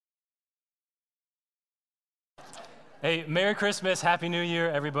Hey, Merry Christmas, Happy New Year,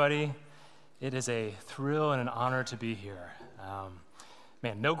 everybody. It is a thrill and an honor to be here.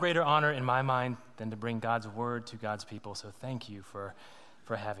 No greater honor in my mind than to bring God's word to God's people, so thank you for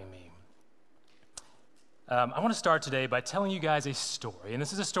having me. I want to start today by telling you guys a story, and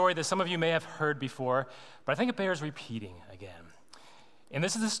this is a story that some of you may have heard before, but I think it bears repeating again. And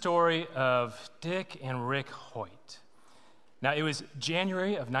this is the story of Dick and Rick Hoyt. Now, it was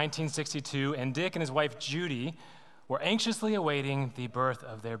January of 1962, and Dick and his wife, Judy, were anxiously awaiting the birth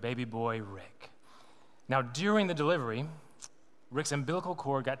of their baby boy, Rick. Now, during the delivery, Rick's umbilical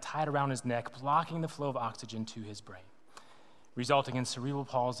cord got tied around his neck, blocking the flow of oxygen to his brain, resulting in cerebral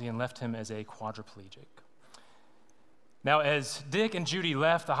palsy and left him as a quadriplegic. Now, as Dick and Judy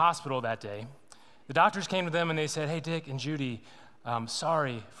left the hospital that day, the doctors came to them and they said, "Hey, Dick and Judy,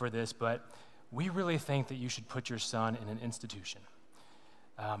 sorry for this, but we really think that you should put your son in an institution.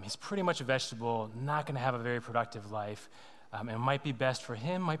 He's pretty much a vegetable, not going to have a very productive life, and it might be best for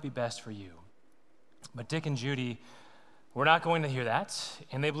him, might be best for you." But Dick and Judy were not going to hear that,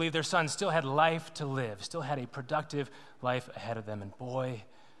 and they believed their son still had life to live, still had a productive life ahead of them, and boy,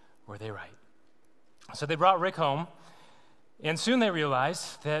 were they right. So they brought Rick home, and soon they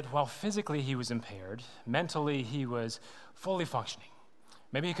realized that while physically he was impaired, mentally he was fully functioning.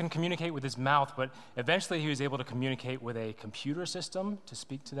 Maybe he couldn't communicate with his mouth, but eventually he was able to communicate with a computer system to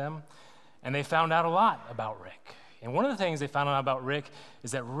speak to them, and they found out a lot about Rick. And one of the things they found out about Rick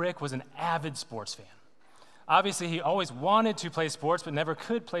is that Rick was an avid sports fan. Obviously, he always wanted to play sports, but never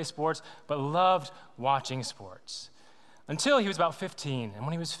could play sports, but loved watching sports. Until he was about 15, and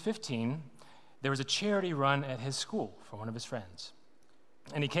when he was 15, there was a charity run at his school for one of his friends.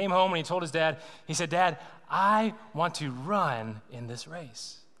 And he came home and he told his dad, he said, "Dad, I want to run in this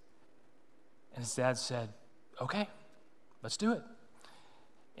race." And his dad said, "Okay, let's do it."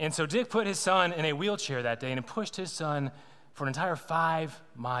 And so Dick put his son in a wheelchair that day and pushed his son for an entire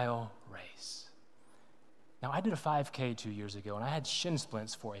 5-mile race. Now, I did a 5K 2 years ago, and I had shin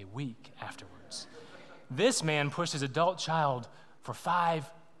splints for a week afterwards. This man pushed his adult child for 5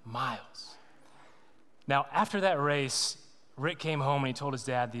 miles. Now, after that race, Rick came home and he told his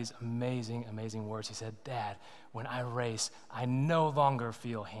dad these amazing, amazing words. He said, "Dad, when I race, I no longer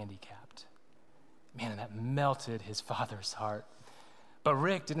feel handicapped." Man, and that melted his father's heart. But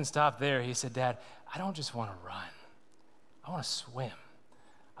Rick didn't stop there. He said, "Dad, I don't just want to run. I want to swim.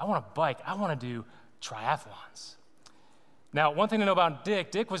 I want to bike. I want to do triathlons." Now, one thing to know about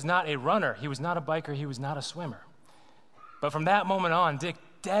Dick, Dick was not a runner. He was not a biker. He was not a swimmer. But from that moment on, Dick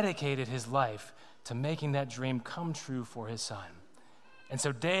dedicated his life to making that dream come true for his son. And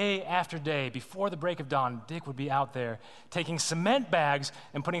so day after day, before the break of dawn, Dick would be out there taking cement bags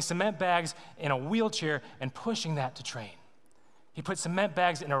and putting cement bags in a wheelchair and pushing that to train. He put cement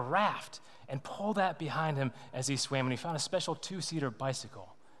bags in a raft and pulled that behind him as he swam, and he found a special 2-seater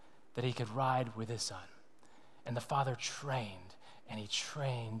bicycle that he could ride with his son. And the father trained, and he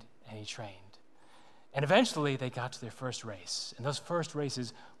trained, and he trained. And eventually, they got to their first race, and those first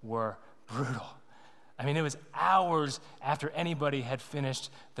races were brutal. I mean, it was hours after anybody had finished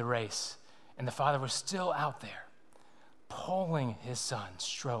the race, and the father was still out there, pulling his son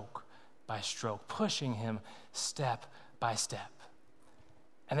stroke by stroke, pushing him step by step.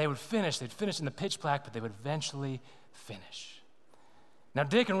 And they'd finish in the pitch black, but they would eventually finish. Now,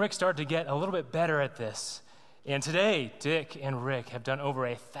 Dick and Rick started to get a little bit better at this, and today, Dick and Rick have done over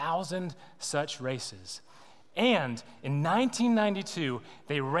 1,000 such races. And in 1992,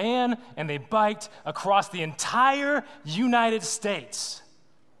 they ran and they biked across the entire United States.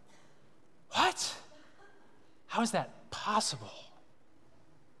 What? How is that possible?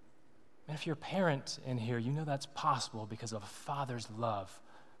 And if you're a parent in here, you know that's possible because of a father's love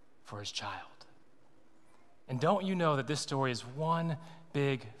for his child. And don't you know that this story is one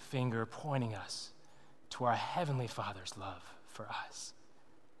big finger pointing us to our Heavenly Father's love for us?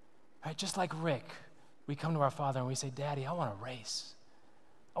 Right? Just like Rick, we come to our Father and we say, "Daddy, I want to race.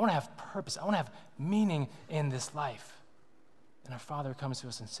 I want to have purpose. I want to have meaning in this life." And our Father comes to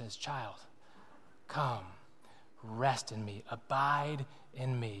us and says, "Child, come, rest in me, abide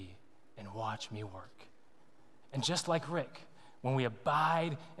in me, and watch me work." And just like Rick, when we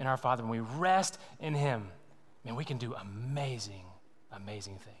abide in our Father, when we rest in him, man, we can do amazing,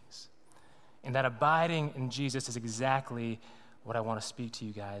 amazing things. And that abiding in Jesus is exactly what I want to speak to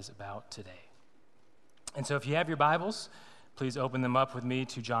you guys about today. And so if you have your Bibles, please open them up with me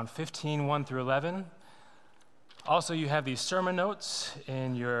to John 15, 1 through 11. Also, you have these sermon notes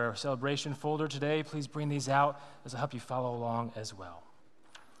in your celebration folder today. Please bring these out. This will help you follow along as well.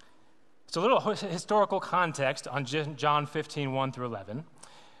 So a little historical context on John 15, 1 through 11.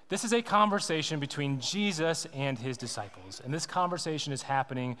 This is a conversation between Jesus and his disciples, and this conversation is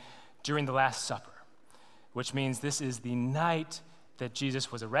happening during the Last Supper, which means this is the night that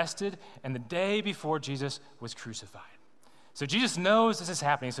Jesus was arrested and the day before Jesus was crucified. So Jesus knows this is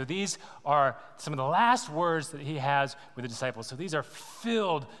happening. So these are some of the last words that he has with the disciples. So these are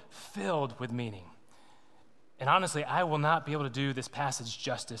filled with meaning. And honestly, I will not be able to do this passage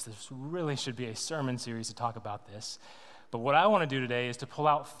justice. This really should be a sermon series to talk about this. But what I want to do today is to pull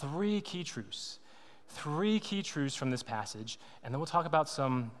out three key truths from this passage, and then we'll talk about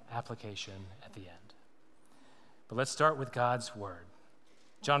some application at the end. But let's start with God's word.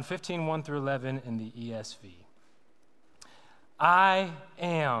 John 15, 1 through 11 in the ESV. I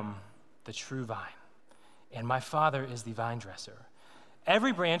am the true vine, and my Father is the vine dresser.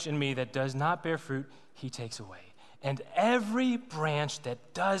 Every branch in me that does not bear fruit, he takes away. And every branch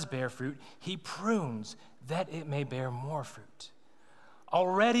that does bear fruit, he prunes, that it may bear more fruit.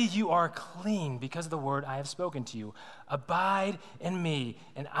 Already you are clean because of the word I have spoken to you. Abide in me,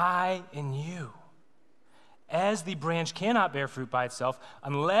 and I in you. As the branch cannot bear fruit by itself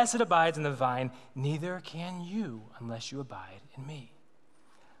unless it abides in the vine, neither can you unless you abide in me.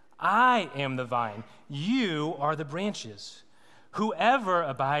 I am the vine, you are the branches. Whoever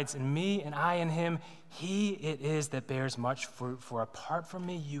abides in me and I in him, he it is that bears much fruit, for apart from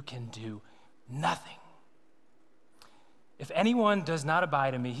me you can do nothing. If anyone does not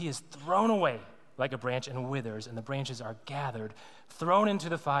abide in me, he is thrown away like a branch and withers, and the branches are gathered, thrown into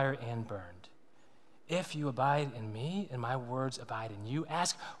the fire and burned. If you abide in me and my words abide in you,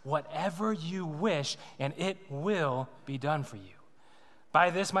 ask whatever you wish, and it will be done for you.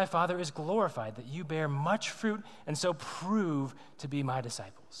 By this my Father is glorified, that you bear much fruit and so prove to be my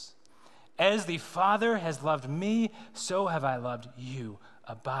disciples. As the Father has loved me, so have I loved you.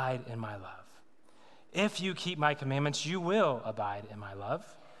 Abide in my love. If you keep my commandments, you will abide in my love,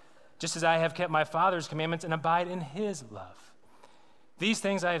 just as I have kept my Father's commandments and abide in his love. These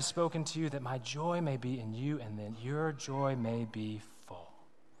things I have spoken to you, that my joy may be in you and that your joy may be full.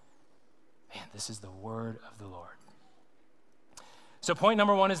 Man, this is the word of the Lord. So point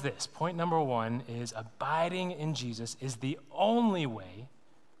number one is this. Point number one is abiding in Jesus is the only way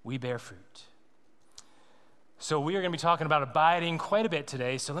we bear fruit. So we are going to be talking about abiding quite a bit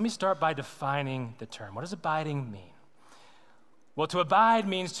today. So let me start by defining the term. What does abiding mean? Well, to abide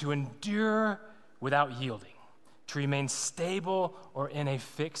means to endure without yielding, to remain stable or in a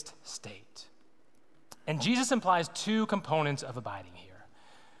fixed state. And Jesus implies two components of abiding here.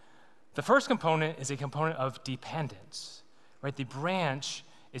 The first component is a component of dependence, right? The branch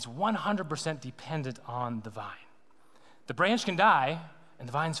is 100% dependent on the vine. The branch can die and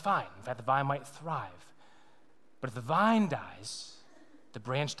the vine's fine. In fact, the vine might thrive. But if the vine dies, the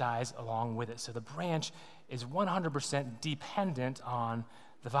branch dies along with it. So the branch is 100% dependent on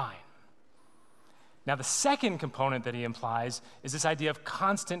the vine. Now, the second component that he implies is this idea of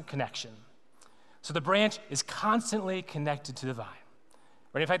constant connection. So the branch is constantly connected to the vine.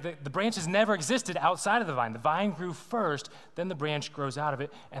 Right? In fact, the branch has never existed outside of the vine. The vine grew first, then the branch grows out of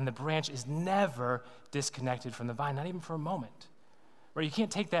it, and the branch is never disconnected from the vine, not even for a moment. Right? You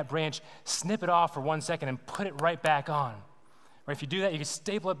can't take that branch, snip it off for 1 second, and put it right back on. Right? If you do that, you can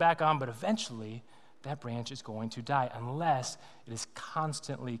staple it back on, but eventually that branch is going to die unless it is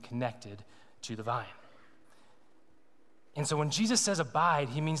constantly connected to the vine. And so when Jesus says abide,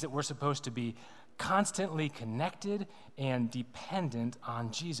 he means that we're supposed to be constantly connected and dependent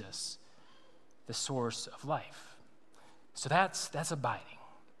on Jesus, the source of life. So that's abiding.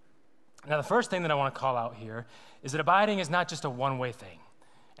 Now, the first thing that I want to call out here is that abiding is not just a one-way thing.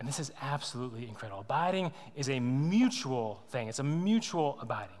 And this is absolutely incredible. Abiding is a mutual thing. It's a mutual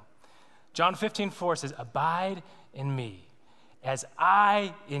abiding. John 15:4 says, abide in me as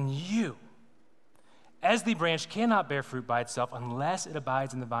I in you. As the branch cannot bear fruit by itself unless it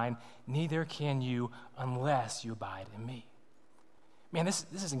abides in the vine, neither can you unless you abide in me. Man, this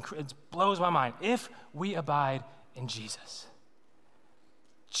is it blows my mind. If we abide in Jesus,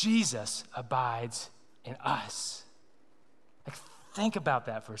 Jesus abides in us. Like, think about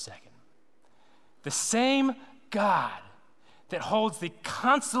that for a second. The same God that holds the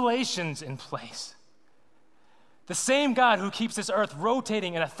constellations in place, the same God who keeps this earth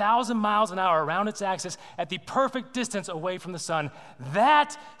rotating at 1,000 miles an hour around its axis at the perfect distance away from the sun,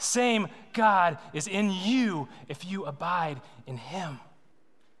 that same God is in you if you abide in him.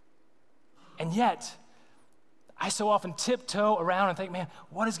 And yet, I so often tiptoe around and think, man,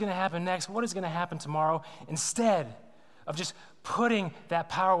 what is going to happen next? What is going to happen tomorrow? Instead of just putting that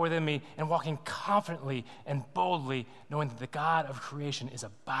power within me and walking confidently and boldly, knowing that the God of creation is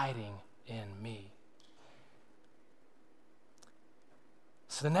abiding in me.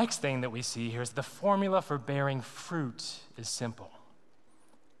 So the next thing that we see here is the formula for bearing fruit is simple.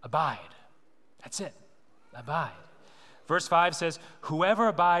 Abide. That's it. Abide. Verse 5 says, whoever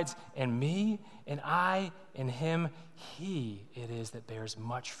abides in me and I in him, he it is that bears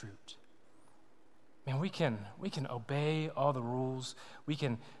much fruit. Man, we can obey all the rules. We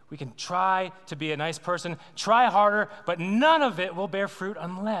can try to be a nice person, try harder, but none of it will bear fruit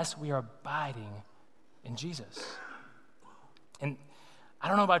unless we are abiding in Jesus. And I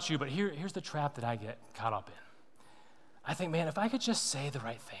don't know about you, but here's the trap that I get caught up in. I think, man, if I could just say the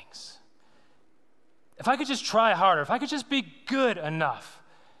right things, if I could just try harder, if I could just be good enough,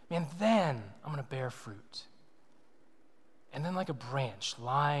 man, then I'm going to bear fruit. And then like a branch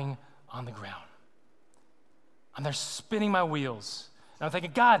lying on the ground, I'm there spinning my wheels. And I'm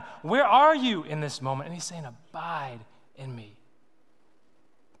thinking, God, where are you in this moment? And he's saying, abide in me.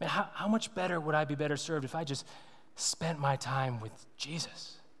 Man, how much better would I be better served if I just spent my time with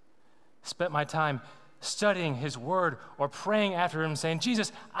Jesus? Spent my time studying his word or praying after him saying,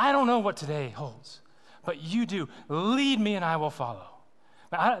 Jesus, I don't know what today holds, but you do. Lead me and I will follow.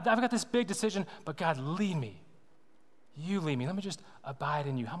 I've got this big decision, but God, lead me. You lead me. Let me just abide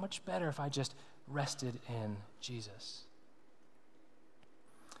in you. How much better if I just rested in Jesus?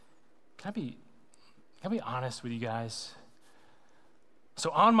 Can I be honest with you guys? So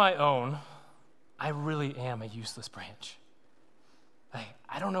on my own, I really am a useless branch.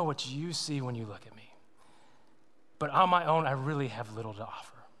 I don't know what you see when you look at me, but on my own, I really have little to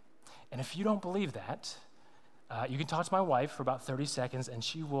offer. And if you don't believe that, you can talk to my wife for about 30 seconds and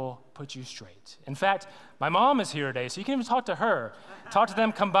she will put you straight. In fact, my mom is here today, so you can even talk to her, talk to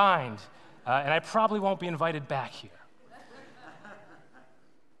them combined, and I probably won't be invited back here.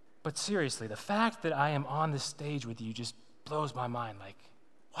 But seriously, the fact that I am on this stage with you just blows my mind. Like,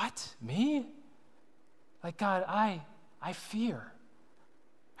 what? Me? Like, God, I fear.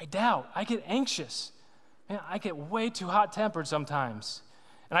 I doubt. I get anxious. Man, I get way too hot-tempered sometimes.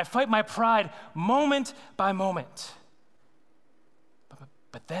 And I fight my pride moment by moment.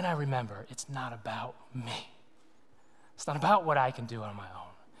 But then I remember it's not about me. It's not about what I can do on my own.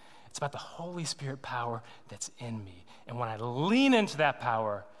 It's about the Holy Spirit power that's in me. And when I lean into that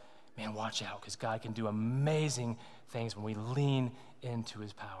power, man, watch out, because God can do amazing things when we lean into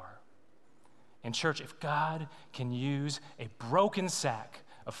his power. And church, if God can use a broken sack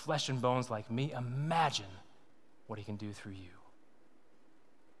of flesh and bones like me, imagine what he can do through you.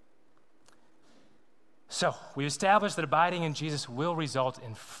 So, we've established that abiding in Jesus will result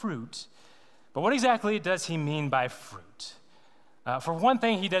in fruit, but what exactly does he mean by fruit? For one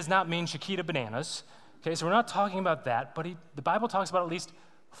thing, he does not mean Chiquita bananas. Okay, so we're not talking about that, but the Bible talks about at least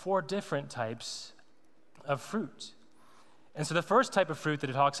 4 different types of fruit. And so the first type of fruit that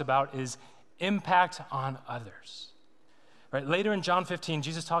it talks about is impact on others. Right? Later in John 15,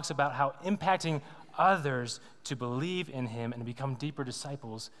 Jesus talks about how impacting others to believe in him and to become deeper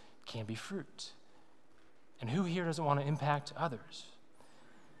disciples can be fruit. And who here doesn't want to impact others?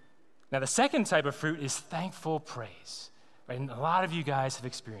 Now, the second type of fruit is thankful praise. Right? And a lot of you guys have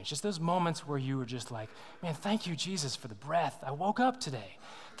experienced just those moments where you were just like, man, thank you, Jesus, for the breath. I woke up today.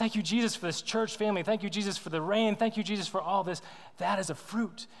 Thank you, Jesus, for this church family. Thank you, Jesus, for the rain. Thank you, Jesus, for all this. That is a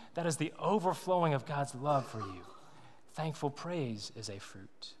fruit. That is the overflowing of God's love for you. Thankful praise is a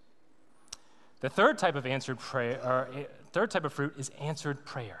fruit. The third type of fruit is answered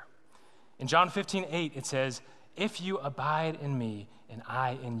prayer. In John 15:8, it says, if you abide in me and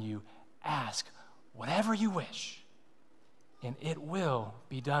I in you, ask whatever you wish, and it will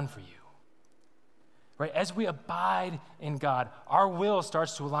be done for you. Right? As we abide in God, our will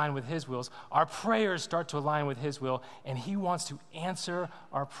starts to align with his wills. Our prayers start to align with his will, and he wants to answer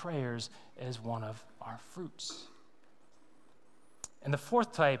our prayers as one of our fruits. And the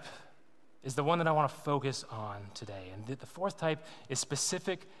fourth type is the one that I want to focus on today. And the fourth type is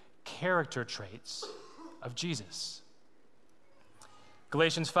specific character traits of Jesus.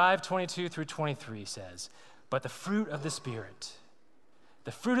 Galatians 5:22 through 23 says, but the fruit of the Spirit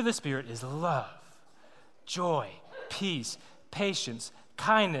is love, joy, peace, patience,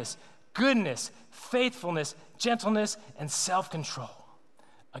 kindness, goodness, faithfulness, gentleness, and self-control.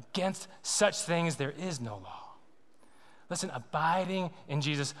 Against such things there is no law. Listen, abiding in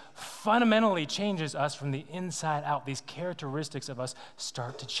Jesus fundamentally changes us from the inside out. These characteristics of us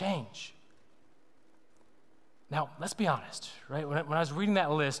start to change. Now, let's be honest, right? When I was reading that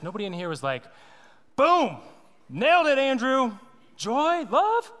list, nobody in here was like, boom, nailed it, Andrew. Joy,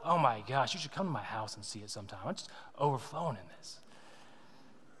 love? Oh my gosh, you should come to my house and see it sometime. I'm just overflowing in this.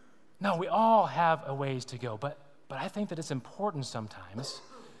 No, we all have a ways to go, but I think that it's important sometimes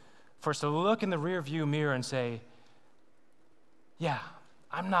for us to look in the rear view mirror and say, yeah,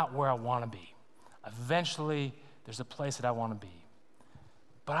 I'm not where I want to be. Eventually, there's a place that I want to be.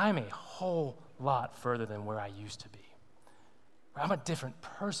 But I'm a whole lot further than where I used to be. I'm a different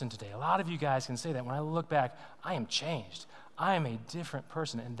person today. A lot of you guys can say that. When I look back, I am changed. I am a different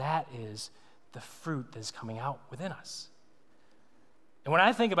person, and that is the fruit that is coming out within us. And when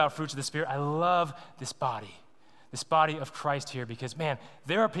I think about fruits of the Spirit, I love this body of Christ here, because, man,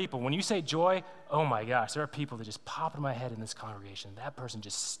 there are people, when you say joy, oh my gosh, there are people that just pop into my head in this congregation. That person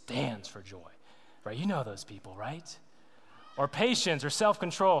just stands for joy, right? You know those people, right? Or patience or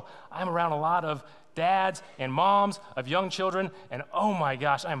self-control. I'm around a lot of dads and moms of young children, and oh my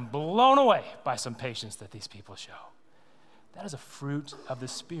gosh, I'm blown away by some patience that these people show. That is a fruit of the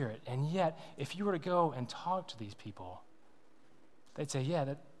Spirit. And yet, if you were to go and talk to these people, they'd say, yeah,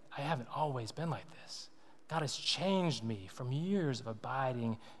 I haven't always been like this. God has changed me from years of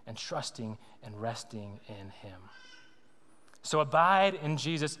abiding and trusting and resting in him. So abide in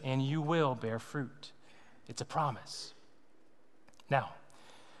Jesus and you will bear fruit. It's a promise. Now,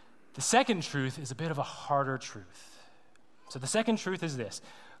 the second truth is a bit of a harder truth. So the second truth is this: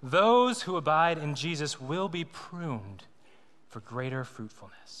 those who abide in Jesus will be pruned for greater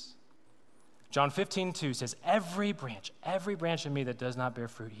fruitfulness. John 15:2 says, every branch in me that does not bear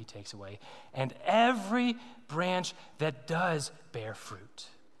fruit, he takes away. And every branch that does bear fruit,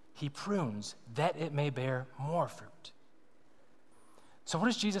 he prunes that it may bear more fruit. So what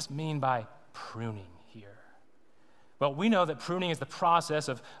does Jesus mean by pruning here? Well, we know that pruning is the process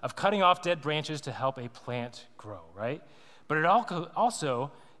of cutting off dead branches to help a plant grow, right? But it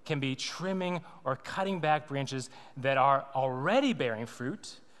also can be trimming or cutting back branches that are already bearing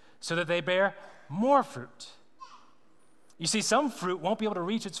fruit so that they bear more fruit. You see, some fruit won't be able to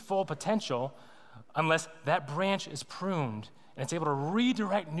reach its full potential unless that branch is pruned and it's able to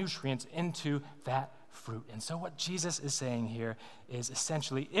redirect nutrients into that fruit. And so what Jesus is saying here is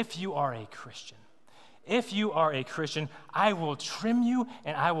essentially, if you are a Christian, I will trim you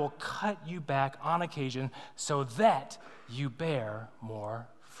and I will cut you back on occasion so that you bear more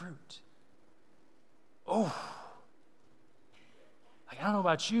fruit. Oh, I don't know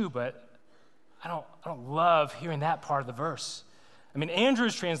about you, but I don't love hearing that part of the verse. I mean,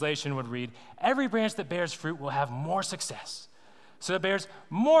 Andrew's translation would read, every branch that bears fruit will have more success. So it bears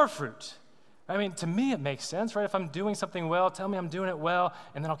more fruit. I mean, to me, it makes sense, right? If I'm doing something well, tell me I'm doing it well,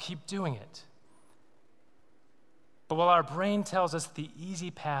 and then I'll keep doing it. But while our brain tells us the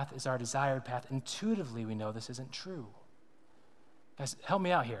easy path is our desired path, intuitively we know this isn't true. Guys, help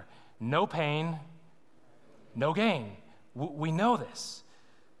me out here. No pain, no gain. We know this.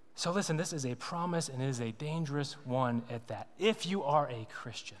 So listen, this is a promise, and it is a dangerous one at that. If you are a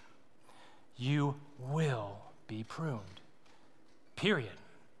Christian, you will be pruned. Period.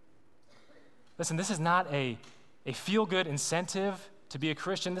 Listen, this is not a feel-good incentive to be a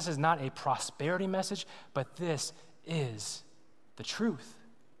Christian. This is not a prosperity message, but this is the truth.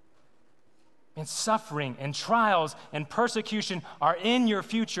 And suffering and trials and persecution are in your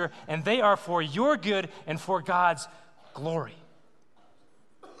future, and they are for your good and for God's glory.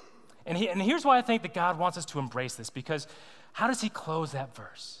 And here's why I think that God wants us to embrace this, because how does he close that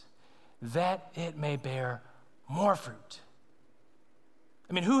verse? That it may bear more fruit.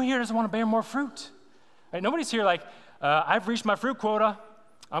 I mean, who here doesn't want to bear more fruit? Right? Nobody's here like, I've reached my fruit quota.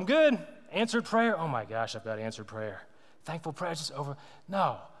 I'm good. Answered prayer. Oh my gosh, I've got answered prayer. Thankful prayer is just over.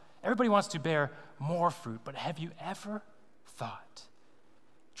 No, everybody wants to bear more fruit. But have you ever thought,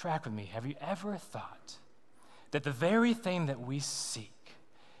 track with me, have you ever thought that the very thing that we seek,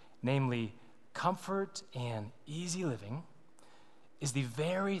 namely comfort and easy living, is the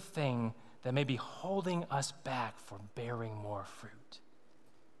very thing that may be holding us back from bearing more fruit?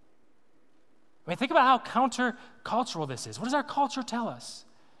 I mean, think about how countercultural this is. What does our culture tell us?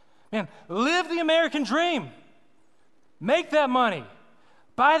 Man, live the American dream. Make that money.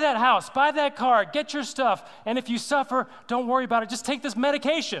 Buy that house. Buy that car. Get your stuff. And if you suffer, don't worry about it. Just take this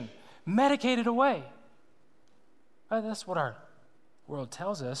medication. Medicate it away. Right? That's what our world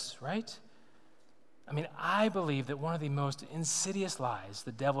tells us, right? I mean, I believe that one of the most insidious lies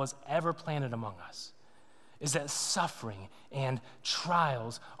the devil has ever planted among us is that suffering and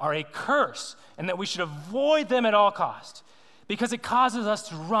trials are a curse and that we should avoid them at all costs because it causes us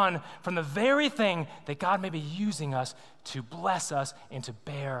to run from the very thing that God may be using us to bless us and to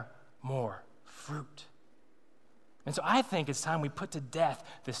bear more fruit. And so I think it's time we put to death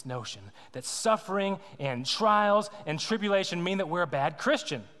this notion that suffering and trials and tribulation mean that we're a bad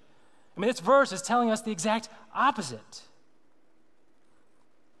Christian. I mean, this verse is telling us the exact opposite.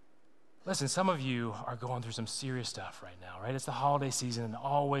 Listen, some of you are going through some serious stuff right now, right? It's the holiday season, and it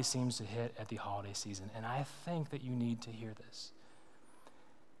always seems to hit at the holiday season. And I think that you need to hear this.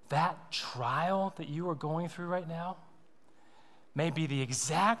 that trial that you are going through right now may be the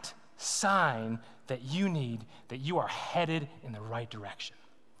exact sign that you need, that you are headed in the right direction,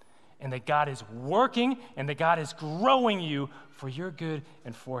 and that God is working and that God is growing you for your good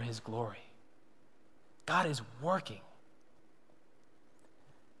and for his glory. God is working.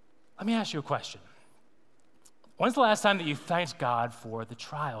 Let me ask you a question. When's the last time that you thanked God for the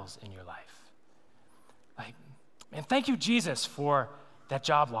trials in your life? Like, man, thank you, Jesus, for that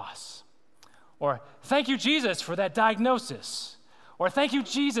job loss. Or thank you, Jesus, for that diagnosis. Or thank you,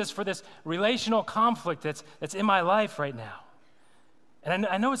 Jesus, for this relational conflict that's in my life right now. And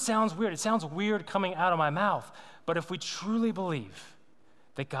I know it sounds weird. It sounds weird coming out of my mouth. But if we truly believe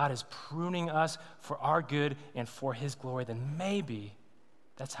that God is pruning us for our good and for his glory, then maybe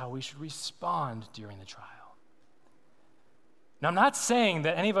that's how we should respond during the trial. Now, I'm not saying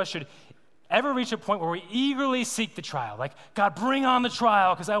that any of us should ever reach a point where we eagerly seek the trial. Like, God, bring on the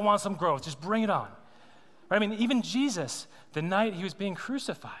trial because I want some growth. Just bring it on. Right? I mean, even Jesus, the night he was being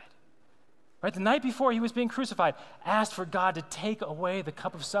crucified, right? The night before he was being crucified, asked for God to take away the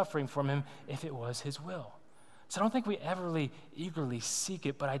cup of suffering from him if it was his will. So I don't think we ever really eagerly seek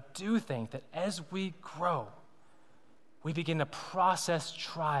it, but I do think that as we grow, we begin to process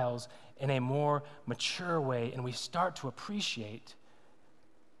trials in a more mature way, and we start to appreciate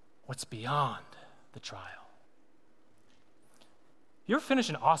what's beyond the trial. You ever finish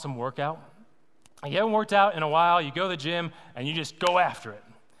an awesome workout? You haven't worked out in a while, you go to the gym, and you just go after it.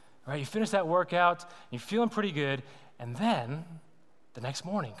 Right? You finish that workout, you're feeling pretty good, and then the next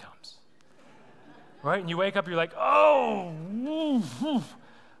morning comes. Right? And you wake up, you're like, oh, woof, woof.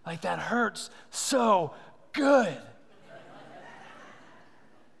 Like that hurts so good.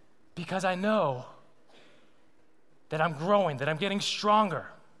 Because I know that I'm growing, that I'm getting stronger.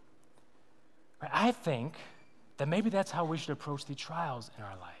 Right? I think that maybe that's how we should approach the trials in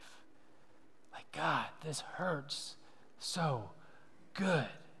our life. Like, God, this hurts so good.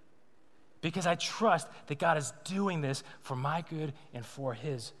 Because I trust that God is doing this for my good and for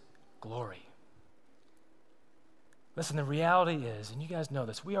his glory. Listen, the reality is, and you guys know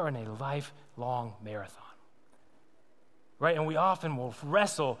this, we are in a lifelong marathon. Right? And we often will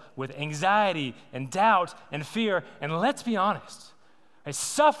wrestle with anxiety and doubt and fear. And let's be honest, right?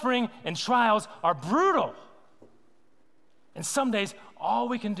 Suffering and trials are brutal. And some days, all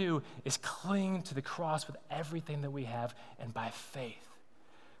we can do is cling to the cross with everything that we have, and by faith,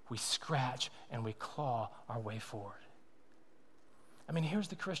 we scratch and we claw our way forward. I mean, here's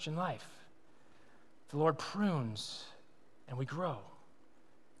the Christian life. The Lord prunes and we grow.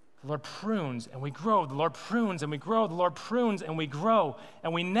 The Lord prunes and we grow. The Lord prunes and we grow. The Lord prunes and we grow.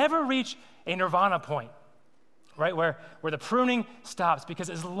 And we never reach a nirvana point, right, where the pruning stops, because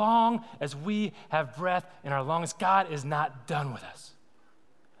as long as we have breath in our lungs, God is not done with us.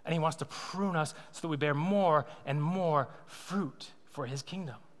 And he wants to prune us so that we bear more and more fruit for his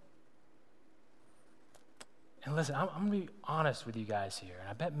kingdom. And listen, I'm going to be honest with you guys here, and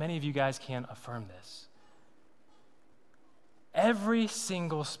I bet many of you guys can affirm this. Every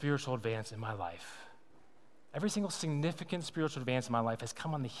single spiritual advance in my life, every single significant spiritual advance in my life has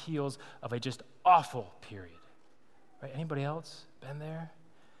come on the heels of a just awful period. Right? Anybody else been there?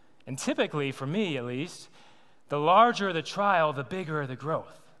 And typically, for me at least, the larger the trial, the bigger the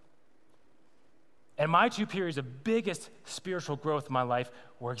growth. And my two periods of biggest spiritual growth in my life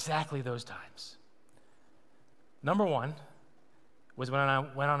were exactly those times. Number one was when I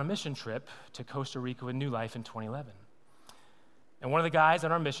went on a mission trip to Costa Rica with New Life in 2011. And one of the guys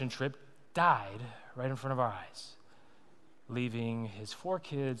on our mission trip died right in front of our eyes, leaving his 4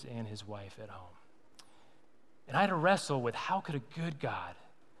 kids and his wife at home. And I had to wrestle with, how could a good God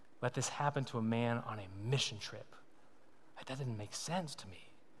let this happen to a man on a mission trip? Like, that didn't make sense to me.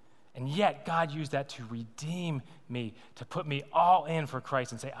 And yet, God used that to redeem me, to put me all in for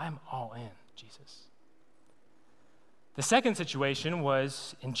Christ and say, I'm all in, Jesus. The second situation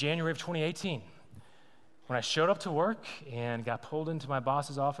was in January of 2018, when I showed up to work and got pulled into my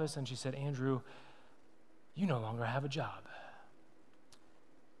boss's office, and she said, Andrew, you no longer have a job.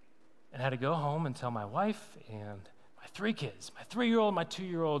 And I had to go home and tell my wife and my 3 kids, my 3-year-old, my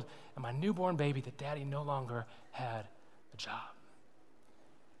 2-year-old, and my newborn baby, that Daddy no longer had a job.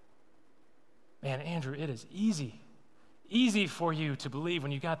 Man, Andrew, it is easy for you to believe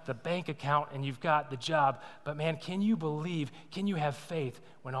when you got the bank account and you've got the job, but man, can you believe, can you have faith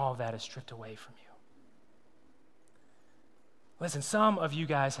when all of that is stripped away from you? Listen, some of you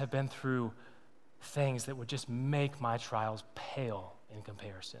guys have been through things that would just make my trials pale in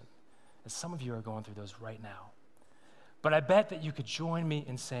comparison. And some of you are going through those right now. But I bet that you could join me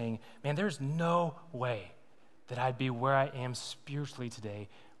in saying, man, there's no way that I'd be where I am spiritually today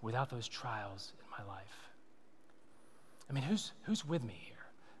without those trials in my life. I mean, who's with me here?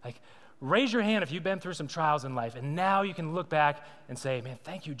 Like, raise your hand if you've been through some trials in life, and now you can look back and say, man,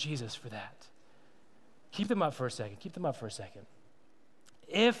 thank you, Jesus, for that. Keep them up for a second. Keep them up for a second.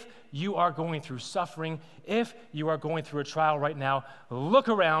 If you are going through suffering, if you are going through a trial right now, look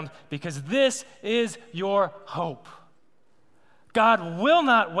around, because this is your hope. God will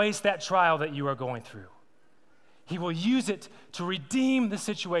not waste that trial that you are going through. He will use it to redeem the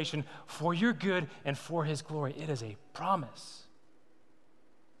situation for your good and for his glory. It is a promise.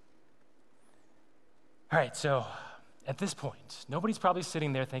 All right, so at this point, nobody's probably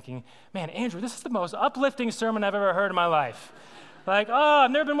sitting there thinking, man, Andrew, this is the most uplifting sermon I've ever heard in my life. Like, oh,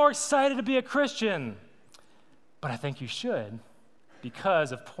 I've never been more excited to be a Christian. But I think you should,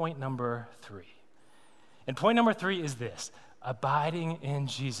 because of point number 3. And point number 3 is this: abiding in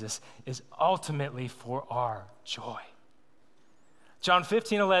Jesus is ultimately for our joy. John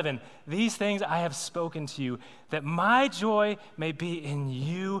 15:11, these things I have spoken to you, that my joy may be in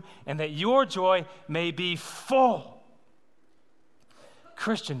you, and that your joy may be full.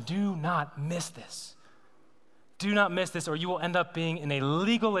 Christian, do not miss this. Do not miss this, or you will end up being in a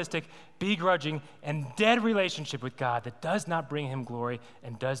legalistic, begrudging, and dead relationship with God that does not bring him glory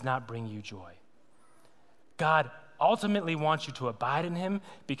and does not bring you joy. God ultimately wants you to abide in him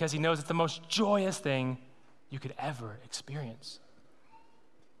because he knows it's the most joyous thing you could ever experience.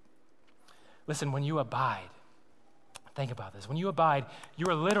 Listen, when you abide, think about this. When you abide, you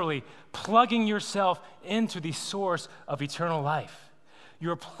are literally plugging yourself into the source of eternal life.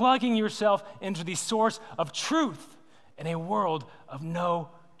 You're plugging yourself into the source of truth in a world of no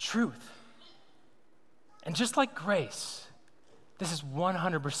truth. And just like grace, this is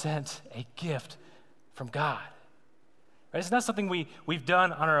 100% a gift from God. Right? It's not something we've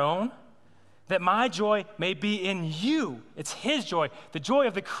done on our own. That my joy may be in you. It's his joy, the joy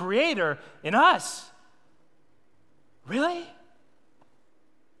of the Creator in us. Really?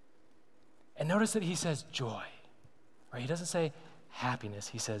 And notice that he says joy. Right? He doesn't say happiness,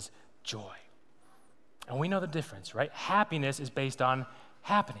 he says joy. And we know the difference, right? Happiness is based on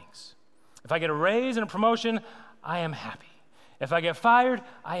happenings. If I get a raise and a promotion, I am happy. If I get fired,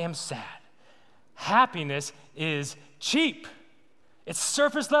 I am sad. Happiness is cheap. It's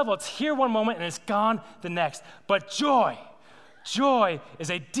surface level. It's here one moment and it's gone the next. But joy is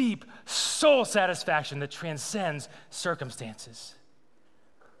a deep soul satisfaction that transcends circumstances.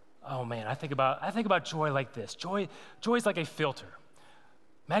 Oh man, I think about joy like this. Joy is like a filter.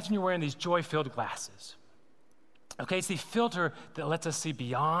 Imagine you're wearing these joy-filled glasses. Okay, it's the filter that lets us see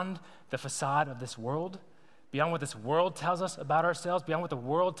beyond the facade of this world, beyond what this world tells us about ourselves, beyond what the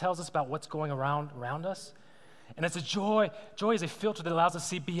world tells us about what's going around us. And it's a joy is a filter that allows us to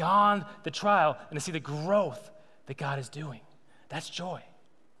see beyond the trial and to see the growth that God is doing. That's joy.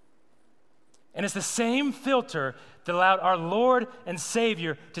 And it's the same filter that allowed our Lord and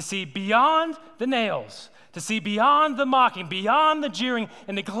Savior to see beyond the nails, to see beyond the mocking, beyond the jeering,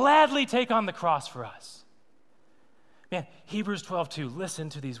 and to gladly take on the cross for us. Man, Hebrews 12:2, listen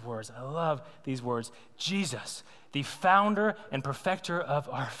to these words. I love these words. Jesus, the founder and perfecter of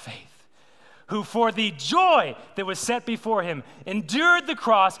our faith, who for the joy that was set before him endured the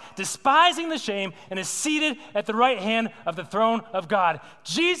cross, despising the shame, and is seated at the right hand of the throne of God.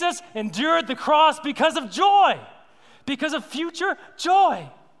 Jesus endured the cross because of joy, because of future joy.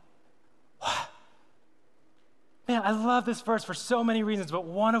 Man, I love this verse for so many reasons, but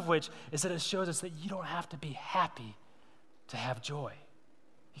one of which is that it shows us that you don't have to be happy to have joy.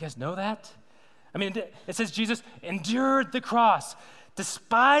 You guys know that? I mean, it says Jesus endured the cross,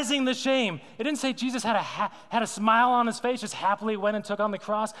 despising the shame. It didn't say Jesus had a smile on his face, just happily went and took on the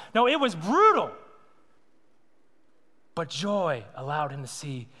cross. No, it was brutal. But joy allowed him to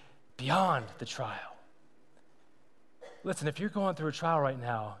see beyond the trial. Listen, if you're going through a trial right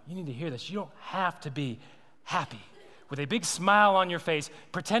now, you need to hear this. You don't have to be happy with a big smile on your face,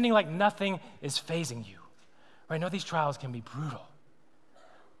 pretending like nothing is fazing you. Right? I know these trials can be brutal,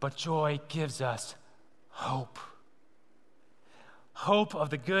 but joy gives us hope. Hope of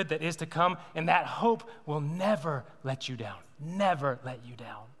the good that is to come, and that hope will never let you down. Never let you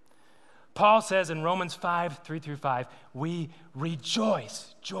down. Paul says in Romans 5:3-5, we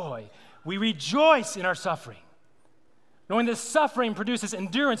rejoice, joy. We rejoice in our suffering, knowing that suffering produces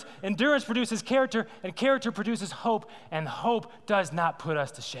endurance, endurance produces character, and character produces hope, and hope does not put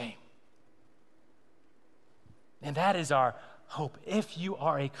us to shame. And that is our hope. If you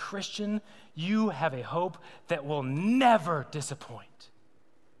are a Christian, you have a hope that will never disappoint.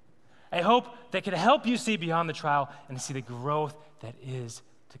 A hope that can help you see beyond the trial and to see the growth that is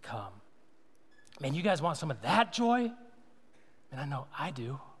to come. Man, you guys want some of that joy? And I know I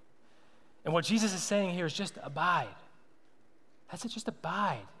do. And what Jesus is saying here is just abide. That's it, just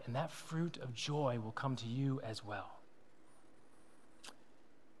abide, and that fruit of joy will come to you as well.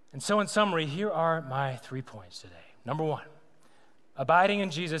 And so in summary, here are my 3 points today. Number 1, abiding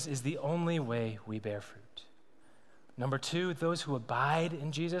in Jesus is the only way we bear fruit. Number 2, those who abide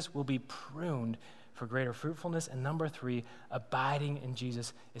in Jesus will be pruned for greater fruitfulness. And number 3, abiding in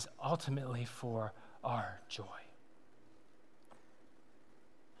Jesus is ultimately for our joy.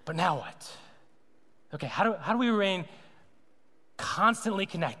 But now what? Okay, how do we remain constantly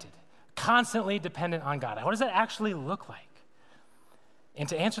connected, constantly dependent on God? What does that actually look like? And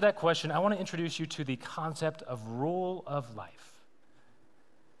to answer that question, I want to introduce you to the concept of rule of life.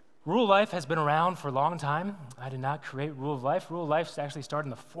 Rule of life has been around for a long time. I did not create rule of life. Rule of life actually started in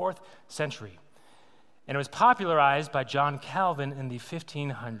the 4th century. And it was popularized by John Calvin in the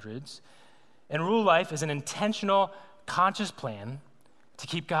 1500s. And rule of life is an intentional, conscious plan to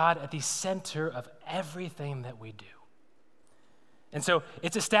keep God at the center of everything that we do. And so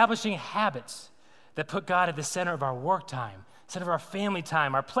it's establishing habits that put God at the center of our work time, center of our family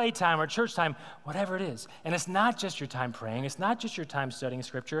time, our play time, our church time, whatever it is. And it's not just your time praying. It's not just your time studying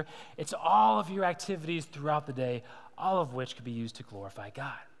Scripture. It's all of your activities throughout the day, all of which could be used to glorify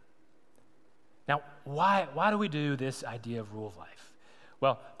God. Now, why do we do this idea of rule of life?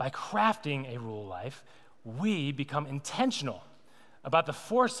 Well, by crafting a rule of life, we become intentional about the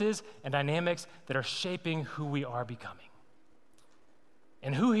forces and dynamics that are shaping who we are becoming.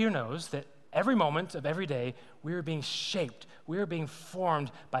 And who here knows that every moment of every day, we are being shaped, we are being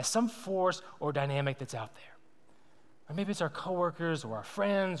formed by some force or dynamic that's out there. Or maybe it's our coworkers or our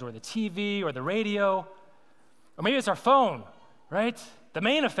friends or the TV or the radio, or maybe it's our phone, right? The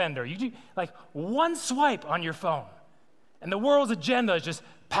main offender. You do like one swipe on your phone, and the world's agenda is just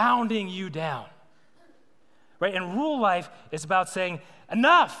pounding you down, right? And rule life is about saying,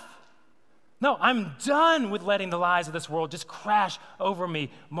 enough. No, I'm done with letting the lies of this world just crash over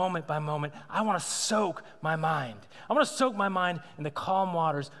me moment by moment. I want to soak my mind. I want to soak my mind in the calm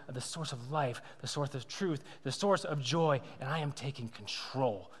waters of the source of life, the source of truth, the source of joy, and I am taking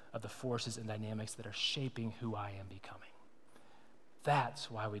control of the forces and dynamics that are shaping who I am becoming. That's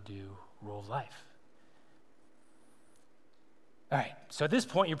why we do rule of life. All right, so at this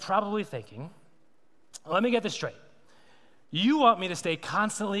point, you're probably thinking, let me get this straight. You want me to stay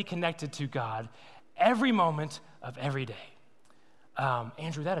constantly connected to God every moment of every day.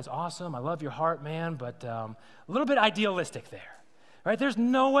 Andrew, that is awesome. I love your heart, man, but a little bit idealistic there, right? There's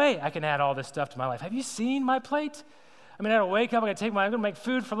no way I can add all this stuff to my life. Have you seen my plate? I mean, I gotta wake up, I'm gonna make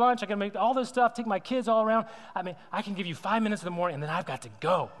food for lunch, I'm gonna make all this stuff, take my kids all around. I mean, I can give you 5 minutes in the morning and then I've got to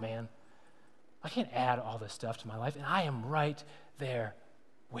go, man. I can't add all this stuff to my life, and I am right there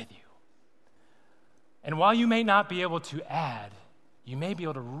with you. And while you may not be able to add, you may be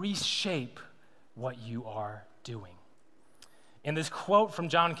able to reshape what you are doing. And this quote from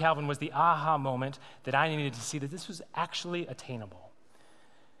John Calvin was the aha moment that I needed to see that this was actually attainable.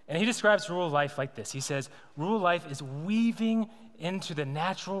 And he describes rule of life like this. He says, rule of life is weaving into the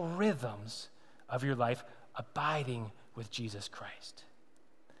natural rhythms of your life, abiding with Jesus Christ.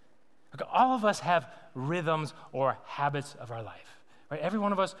 Okay, all of us have rhythms or habits of our life. Right? Every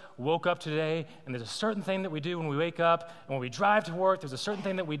one of us woke up today, and there's a certain thing that we do when we wake up, and when we drive to work, there's a certain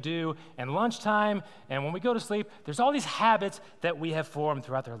thing that we do, and lunchtime, and when we go to sleep, there's all these habits that we have formed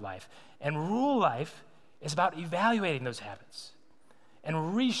throughout their life. And rule life is about evaluating those habits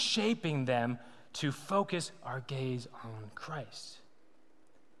and reshaping them to focus our gaze on Christ.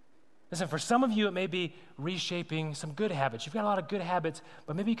 Listen, for some of you, it may be reshaping some good habits. You've got a lot of good habits,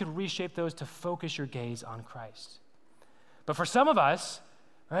 but maybe you could reshape those to focus your gaze on Christ. But for some of us,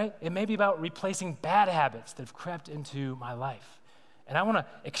 right, it may be about replacing bad habits that have crept into my life. And I want to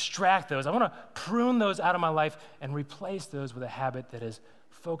extract those. I want to prune those out of my life and replace those with a habit that is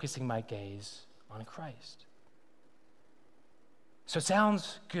focusing my gaze on Christ. So it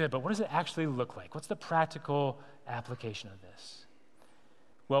sounds good, but what does it actually look like? What's the practical application of this?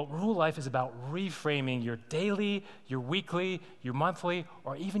 Well, rule of life is about reframing your daily, your weekly, your monthly,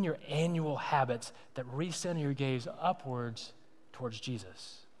 or even your annual habits that recenter your gaze upwards towards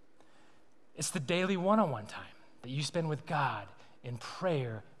Jesus. It's the daily one-on-one time that you spend with God in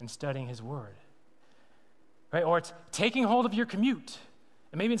prayer and studying His Word. Right? Or it's taking hold of your commute.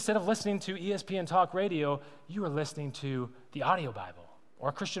 And maybe instead of listening to ESPN Talk Radio, you are listening to the audio Bible or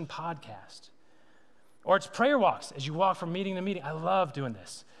a Christian podcast. Or it's prayer walks as you walk from meeting to meeting. I love doing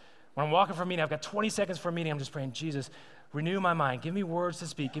this. When I'm walking from a meeting, I've got 20 seconds for a meeting. I'm just praying, Jesus, renew my mind. Give me words to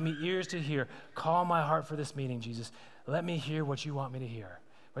speak. Give me ears to hear. Calm my heart for this meeting, Jesus. Let me hear what you want me to hear.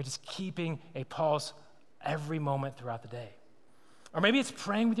 right? Just keeping a pulse every moment throughout the day. Or maybe it's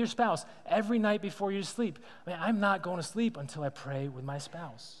praying with your spouse every night before you sleep. I mean, I'm not going to sleep until I pray with my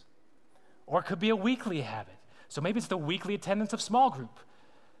spouse. Or it could be a weekly habit. So maybe it's the weekly attendance of small group.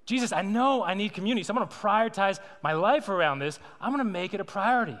 Jesus, I know I need community, so I'm going to prioritize my life around this. I'm going to make it a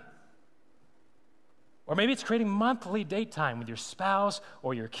priority. Or maybe it's creating monthly date time with your spouse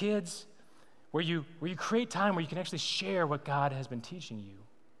or your kids, where you create time where you can actually share what God has been teaching you.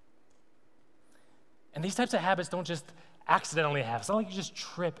 And these types of habits don't just accidentally happen. It's not like you just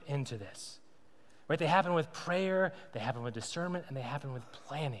trip into this, right? They happen with prayer, they happen with discernment, and they happen with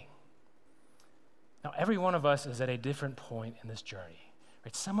planning. Now, every one of us is at a different point in this journey,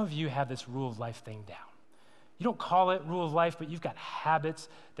 right? Some of you have this rule of life thing down. You don't call it rule of life, but you've got habits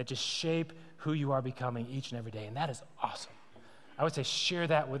that just shape who you are becoming each and every day, and that is awesome. I would say share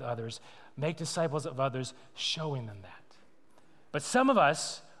that with others. Make disciples of others, showing them that. But some of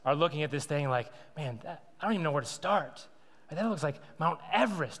us are looking at this thing like, man, I don't even know where to start. That looks like Mount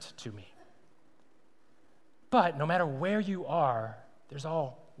Everest to me. But no matter where you are, there's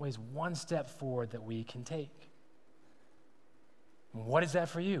always one step forward that we can take. What is that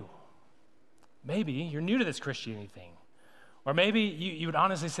for you? Maybe you're new to this Christianity thing. Or maybe you would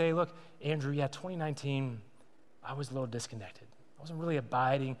honestly say, look, Andrew, 2019, I was a little disconnected. I wasn't really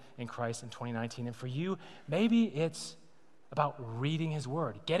abiding in Christ in 2019. And for you, maybe it's about reading his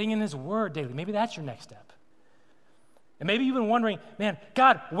word, getting in his word daily. Maybe that's your next step. And maybe you've been wondering, man,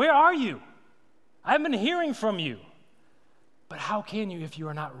 God, where are you? I haven't been hearing from you. But how can you if you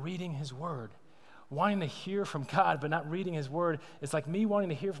are not reading his word? Wanting to hear from God but not reading his word is like me wanting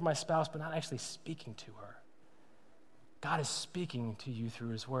to hear from my spouse but not actually speaking to her. God is speaking to you through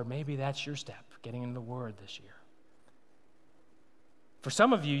his word. Maybe that's your step, getting in the word this year. For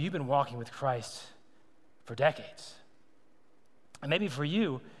some of you, you've been walking with Christ for decades. And maybe for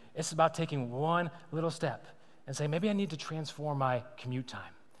you, it's about taking one little step and saying, maybe I need to transform my commute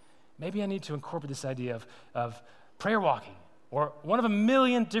time. Maybe I need to incorporate this idea of prayer walking or one of a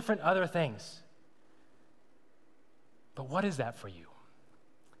million different other things. But what is that for you?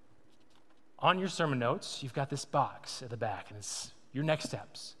 On your sermon notes, you've got this box at the back, and it's your next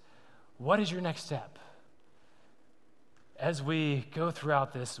steps. What is your next step? As we go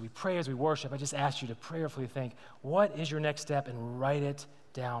throughout this, we pray as we worship, I just ask you to prayerfully think, what is your next step, and write it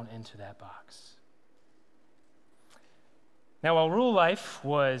down into that box. Now, while rule life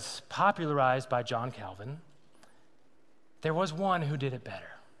was popularized by John Calvin, there was one who did it better,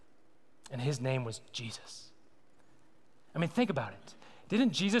 and his name was Jesus. I mean, think about it.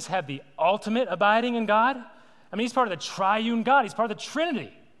 Didn't Jesus have the ultimate abiding in God? I mean, he's part of the triune God. He's part of the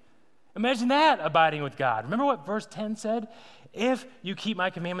Trinity. Imagine that, abiding with God. Remember what verse 10 said? If you keep my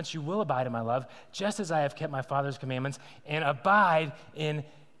commandments, you will abide in my love, just as I have kept my Father's commandments and abide in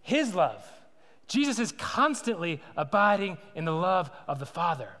his love. Jesus is constantly abiding in the love of the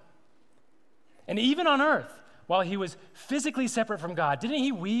Father. And even on earth, while he was physically separate from God, didn't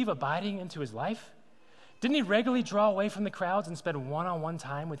he weave abiding into his life? Didn't he regularly draw away from the crowds and spend one-on-one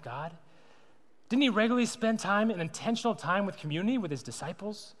time with God? Didn't he regularly spend time, an intentional time with community with his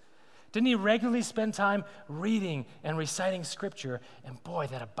disciples? Didn't he regularly spend time reading and reciting scripture? And boy,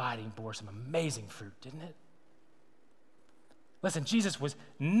 that abiding bore some amazing fruit, didn't it? Listen, Jesus was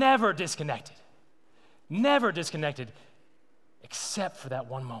never disconnected except for that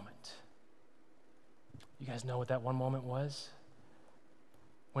one moment. You guys know what that one moment was?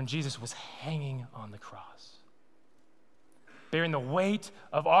 When Jesus was hanging on the cross, bearing the weight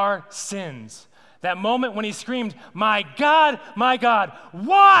of our sins. That moment when he screamed, my God,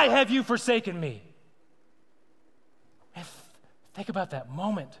 why have you forsaken me? And think about that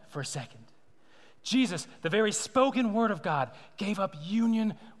moment for a second. Jesus, the very spoken word of God, gave up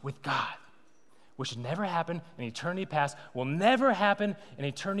union with God, which had never happened in eternity past, will never happen in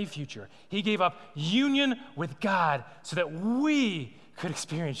eternity future. He gave up union with God so that we could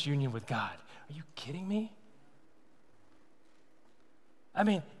experience union with God. Are you kidding me? I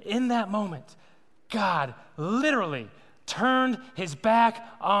mean, in that moment, God literally turned his back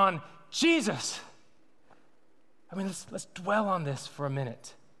on Jesus. I mean, let's dwell on this for a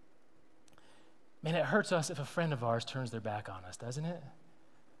minute. Man, it hurts us if a friend of ours turns their back on us, doesn't it?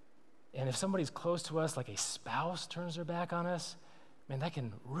 And if somebody's close to us, like a spouse turns their back on us, man, that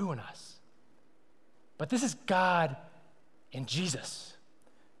can ruin us. But this is God and Jesus,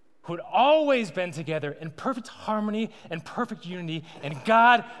 who had always been together in perfect harmony and perfect unity, and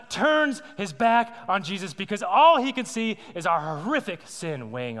God turns his back on Jesus because all he can see is our horrific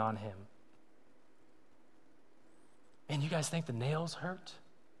sin weighing on him. And you guys think the nails hurt?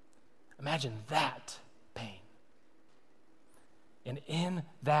 Imagine that pain. And in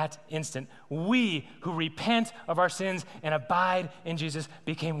that instant, we who repent of our sins and abide in Jesus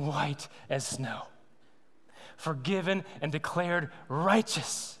became white as snow, forgiven and declared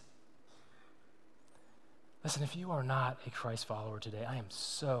righteous. Listen, if you are not a Christ follower today, I am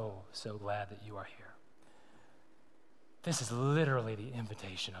so glad that you are here. This is literally the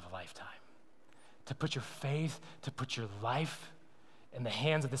invitation of a lifetime. To put your faith, to put your life in the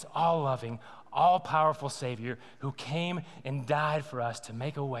hands of this all-loving, all-powerful Savior who came and died for us to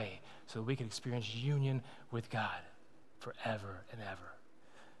make a way so that we could experience union with God forever and ever.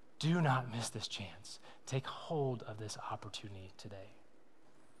 Do not miss this chance. Take hold of this opportunity today.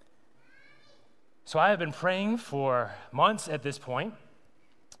 So I have been praying for months at this point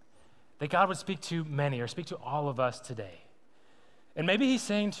that God would speak to many or speak to all of us today. And maybe he's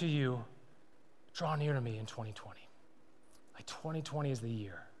saying to you, draw near to me in 2020. Like 2020 is the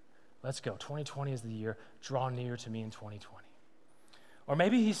year. Let's go. 2020 is the year. Draw near to me in 2020. Or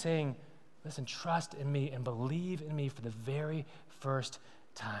maybe he's saying, listen, trust in me and believe in me for the very first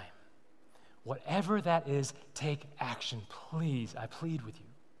time. Whatever that is, take action, please. I plead with you.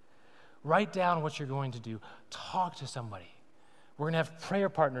 Write down what you're going to do. Talk to somebody. We're going to have prayer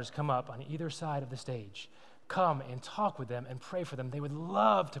partners come up on either side of the stage. Come and talk with them and pray for them. They would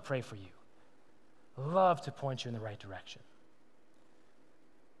love to pray for you. Love to point you in the right direction.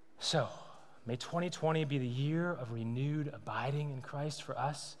 So, may 2020 be the year of renewed abiding in Christ for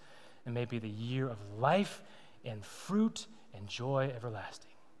us, and may it be the year of life and fruit and joy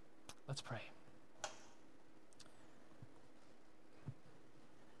everlasting. Let's pray.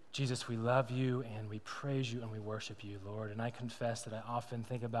 Jesus, we love you and we praise you and we worship you, Lord. And I confess that I often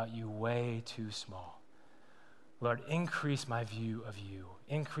think about you way too small. Lord, increase my view of you.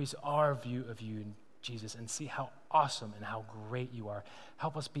 Increase our view of you, Jesus, and see how awesome and how great you are.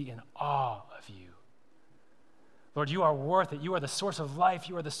 Help us be in awe of you. Lord, you are worth it. You are the source of life.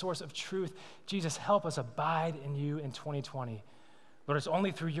 You are the source of truth. Jesus, help us abide in you in 2020. Lord, it's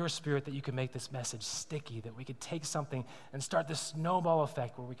only through your Spirit that you can make this message sticky, that we could take something and start this snowball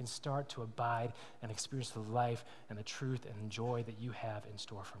effect where we can start to abide and experience the life and the truth and joy that you have in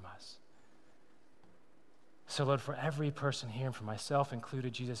store from us. So, Lord, for every person here, and for myself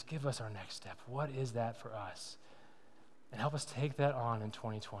included, Jesus, give us our next step. What is that for us? And help us take that on in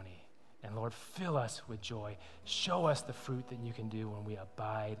 2020. And, Lord, fill us with joy. Show us the fruit that you can do when we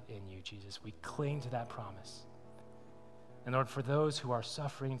abide in you, Jesus. We cling to that promise. And, Lord, for those who are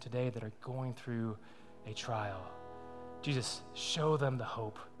suffering today that are going through a trial, Jesus, show them the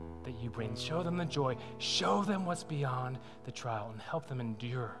hope that you bring. Show them the joy. Show them what's beyond the trial and help them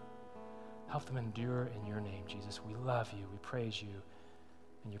endure. Help them endure in your name, Jesus. We love you. We praise you.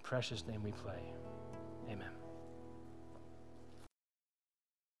 In your precious name we pray. Amen.